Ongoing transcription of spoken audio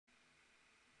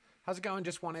How's it going?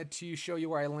 Just wanted to show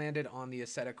you where I landed on the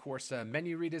Assetto Corsa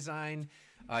menu redesign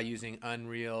using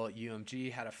Unreal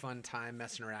UMG. Had a fun time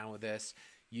messing around with this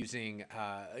using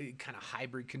kind of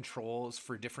hybrid controls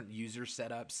for different user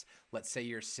setups. Let's say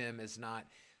your sim is not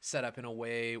set up in a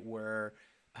way where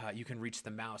you can reach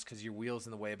the mouse because your wheel's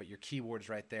in the way, but your keyboard's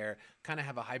right there. Kind of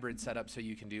have a hybrid setup so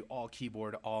you can do all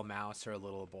keyboard, all mouse, or a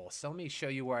little of both. So let me show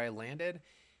you where I landed,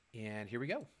 and here we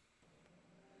go.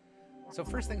 So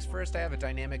first things first, I have a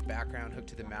dynamic background hooked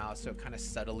to the mouse, so it kind of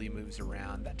subtly moves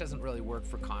around. That doesn't really work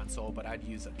for console, but I'd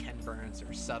use a Ken Burns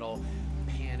or subtle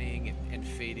panning and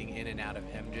fading in and out of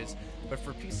images. But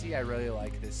for PC, I really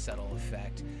like this subtle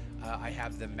effect. I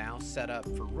have the mouse set up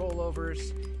for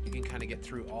rollovers. You can kind of get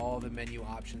through all the menu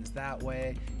options that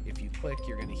way. If you click,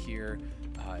 you're going to hear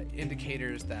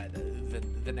indicators that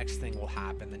the next thing will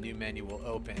happen, the new menu will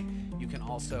open. You can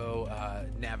also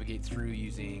navigate through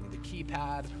using the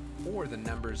keypad or the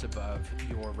numbers above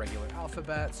your regular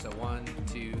alphabet. So 1,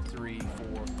 2, 3,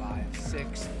 4, 5,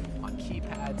 6 on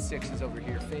keypad. 6 is over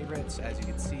here favorites. As you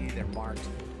can see, they're marked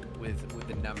with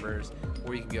the numbers,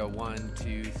 or you can go 1,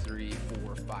 2, 3,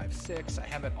 4, 5, 6. I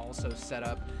have it also set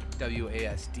up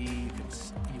WASD. You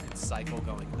can cycle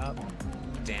going up,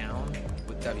 down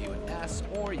with W and S,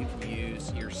 or you can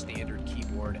use your standard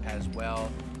keyboard as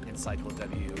well and cycle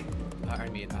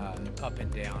up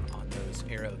and down on those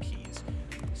arrow keys.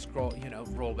 Scroll,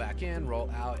 roll back in, roll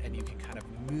out, and you can kind of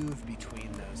move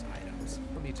between those items.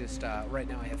 Let me just, right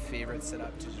now I have favorites set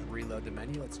up to just reload the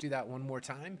menu. Let's do that one more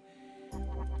time.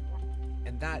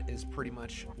 And that is pretty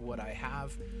much what I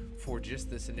have for just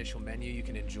this initial menu. You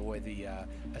can enjoy the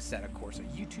Assetto Corsa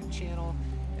YouTube channel,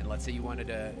 and let's say you wanted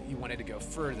to go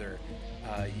further,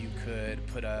 you could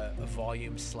put a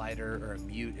volume slider or a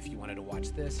mute if you wanted to watch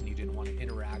this and you didn't want to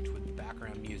interact with the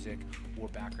background music or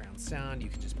background sound. You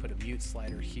can just put a mute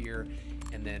slider here,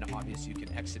 and then obviously you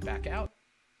can exit back out.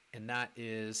 And that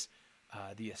is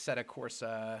the Assetto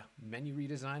Corsa menu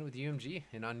redesign with UMG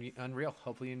and Unreal.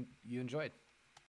 Hopefully you enjoyed.